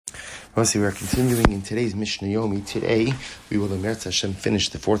We are continuing in today's Mishnah Yomi. Today, we will, Emertz Hashem, finish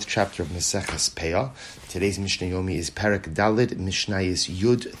the fourth chapter of Maseches Peah. Today's Mishnah Yomi is Perek Daled, Mishnayos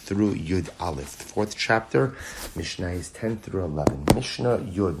Yud through Yud Aleph. The fourth chapter, Mishnayos 10 through 11. Mishnah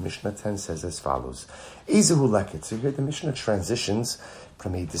Yud, Mishnah 10 says as follows. Ezehu Leket. So here the Mishnah transitions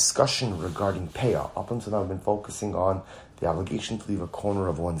from a discussion regarding Peah. Up until now, I've been focusing on the obligation to leave a corner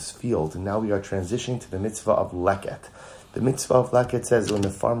of one's field. And now we are transitioning to the mitzvah of Leket. The mitzvah of Leket says when the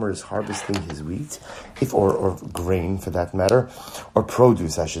farmer is harvesting his wheat, or grain for that matter, or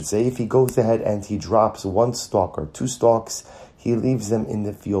produce I should say, if he goes ahead and he drops one stalk or two stalks, he leaves them in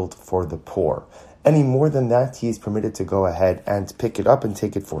the field for the poor. Any more than that, he is permitted to go ahead and pick it up and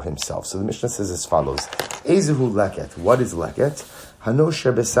take it for himself. So the Mishnah says as follows. Ezehu Leket. What is Leket?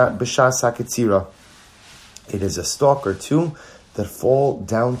 Hanosher b'shas haketzira. It is a stalk or two that fall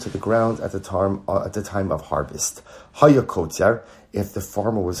down to the ground at the time of harvest. Hayakotzer, if the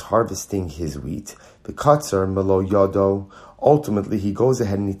farmer was harvesting his wheat, the katzer melo yodo, ultimately he goes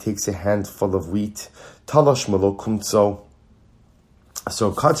ahead and he takes a handful of wheat. Talash melo kumtso.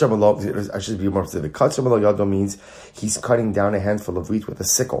 So katzer melo, I should be more specific. Katzer melo yodo means he's cutting down a handful of wheat with a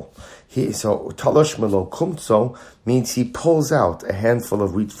sickle. So talash melo kumtso means he pulls out a handful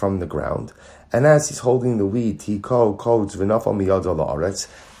of wheat from the ground. And as he's holding the wheat, he codes v'nafal miyado la'aretz.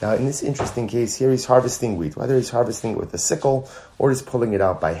 Now, in this interesting case here, he's harvesting wheat. Whether he's harvesting it with a sickle or he's pulling it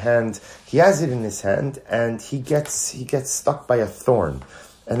out by hand, he has it in his hand and he gets stuck by a thorn.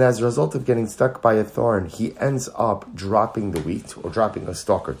 And as a result of getting stuck by a thorn, he ends up dropping the wheat or dropping a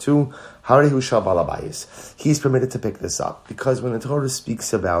stalk or two. Harehu shal balabayis. He's permitted to pick this up because when the Torah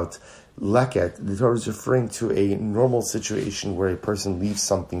speaks about Leket, the Torah is referring to a normal situation where a person leaves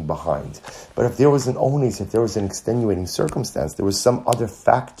something behind. But if there was an onus, if there was an extenuating circumstance, there was some other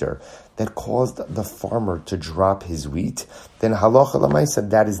factor that caused the farmer to drop his wheat, then halacha l'maisa,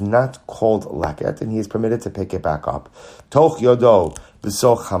 that is not called Leket, and he is permitted to pick it back up. Toch yodo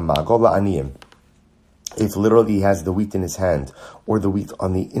v'soch hamago la'aniyim. If literally he has the wheat in his hand, or the wheat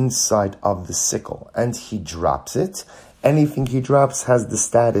on the inside of the sickle, and he drops it, anything he drops has the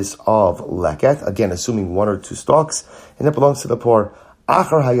status of Leket, again, assuming one or two stalks, and it belongs to the poor.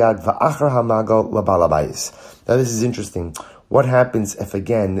 Achar hayad va'achar hamago labalabayis. Now this is interesting. What happens if,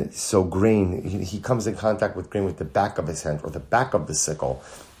 again, so grain, he comes in contact with grain with the back of his hand, or the back of the sickle,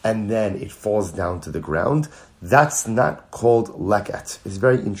 and then it falls down to the ground? That's not called Leket. It's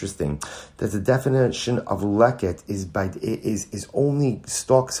very interesting that the definition of Leket is only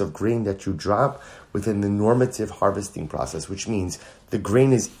stalks of grain that you drop within the normative harvesting process, which means the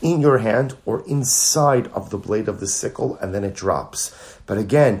grain is in your hand or inside of the blade of the sickle and then it drops. But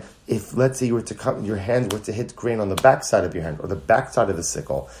again, if let's say your hand were to hit grain on the back side of your hand or the back side of the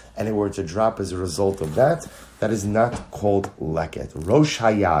sickle and it were to drop as a result of that, that is not called Leket. Rosh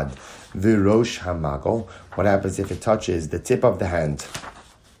hayad v'rosh hamago. What happens if it touches the tip of the hand?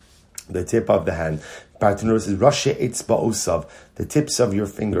 The tip of the hand. Bartanur says, Rashi etzba'osav, the tips of your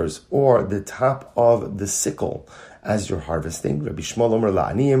fingers, or the top of the sickle as you're harvesting. Rabbi Shmuel omer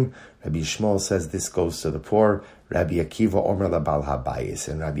la'aniyim. Rabbi Shmuel says this goes to the poor. Rabbi Akiva omer la'bal habayis.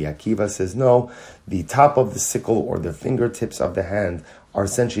 And Rabbi Akiva says, no, the top of the sickle or the fingertips of the hand are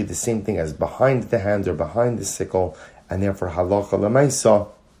essentially the same thing as behind the hand or behind the sickle, and therefore halacha l'maisa,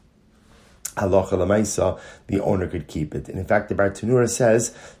 the owner could keep it. And in fact, the Bartanura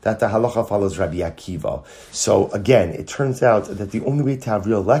says that the halacha follows Rabbi Akiva. So again, it turns out that the only way to have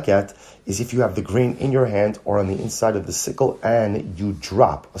real leket is if you have the grain in your hand or on the inside of the sickle and you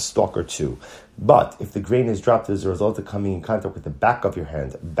drop a stalk or two. But if the grain is dropped as a result of coming in contact with the back of your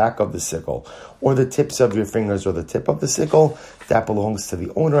hand, back of the sickle, or the tips of your fingers or the tip of the sickle, that belongs to the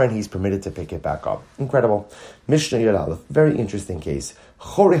owner and he's permitted to pick it back up. Incredible. Mishnah Yud Aleph, very interesting case.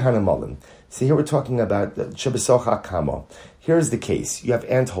 Chori Hanamalim. See, here we're talking about Shebesocha Kamo. Here's the case. You have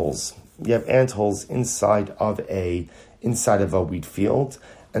ant holes. You have ant holes inside of a wheat field.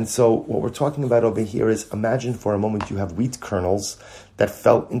 And so what we're talking about over here is, imagine for a moment you have wheat kernels that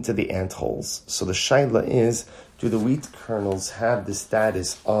fell into the ant holes. So the shaila is, do the wheat kernels have the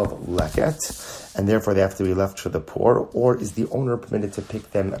status of Leket, and therefore they have to be left for the poor, or is the owner permitted to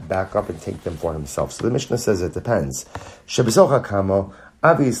pick them back up and take them for himself? So the Mishnah says it depends. Shebesocha Kamo.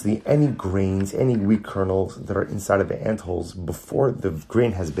 Obviously, any grains, any wheat kernels that are inside of the ant holes before the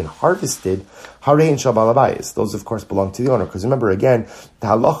grain has been harvested, harei and shabalabayis, those of course belong to the owner. Because remember again, the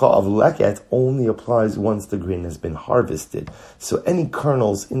halacha of leket only applies once the grain has been harvested. So any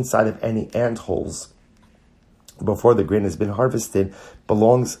kernels inside of any ant holes before the grain has been harvested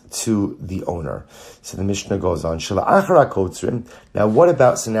belongs to the owner. So the Mishnah goes on. Now what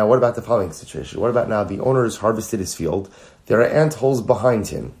about the following situation? What about now the owner has harvested his field, there are ant holes behind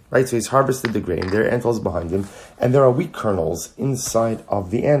him, right? So he's harvested the grain, there are ant holes behind him, and there are wheat kernels inside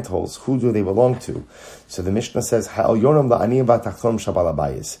of the ant holes. Who do they belong to? So the Mishnah says,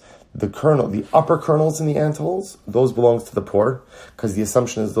 the kernel, the upper kernels in the ant holes, those belong to the poor, because the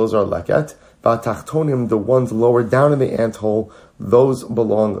assumption is those are leket. V'atachtonim, the ones lower down in the ant hole, those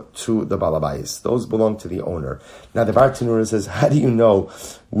belong to the balabais. Those belong to the owner. Now the Bartanura says, how do you know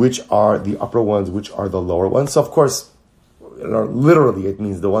which are the upper ones, which are the lower ones? So of course, literally it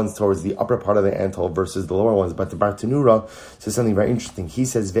means the ones towards the upper part of the ant hole versus the lower ones. But the Bartanura says something very interesting. He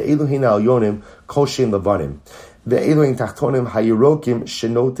says, Ve'elu hina al yonim kol shein levanim.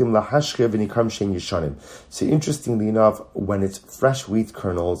 So interestingly enough, when it's fresh wheat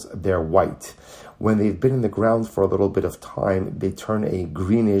kernels, they're white. When they've been in the ground for a little bit of time, they turn a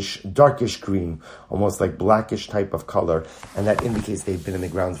greenish, darkish green, almost like blackish type of color, and that indicates they've been in the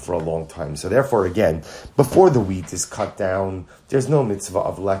ground for a long time. So therefore, again, before the wheat is cut down, there's no mitzvah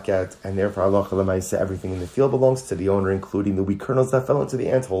of leket, and therefore, halacha l'maaseh, everything in the field belongs to the owner, including the wheat kernels that fell into the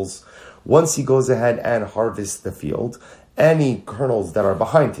ant holes. Once he goes ahead and harvests the field, any kernels that are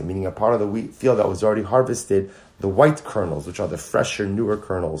behind him, meaning a part of the wheat field that was already harvested, the white kernels, which are the fresher, newer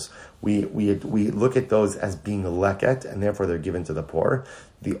kernels, we look at those as being leket, and therefore they're given to the poor.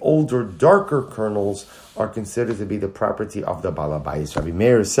 The older, darker kernels are considered to be the property of the balabais. Rabbi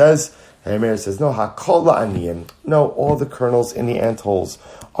Meir says, no, hakol la'aniyim. No, all the kernels in the ant holes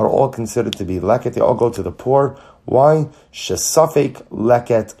are all considered to be leket. They all go to the poor. Why? Shesafek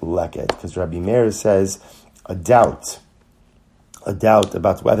leket leket. Because Rabbi Meir says a doubt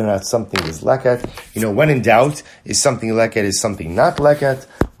about whether or not something is leket. When in doubt, is something leket, is something not leket,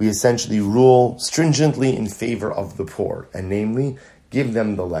 we essentially rule stringently in favor of the poor, and namely, give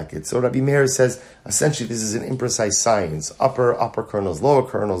them the leket. So Rabbi Meir says, essentially, this is an imprecise science. Upper kernels, lower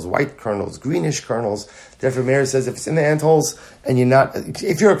kernels, white kernels, greenish kernels. Therefore, Meir says, if it's in the ant holes, and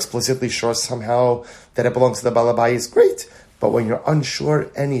if you're explicitly sure somehow that it belongs to the balabai, it's great. But when you're unsure,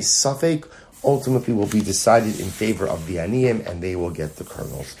 any safek ultimately will be decided in favor of the aniyim, and they will get the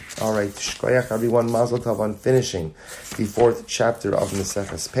kernels. All right, shkoyach everyone, mazel tov on finishing the 4th chapter of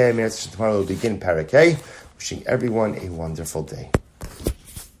Maseches Peah. Tomorrow we'll begin Parak Hey. Wishing everyone a wonderful day.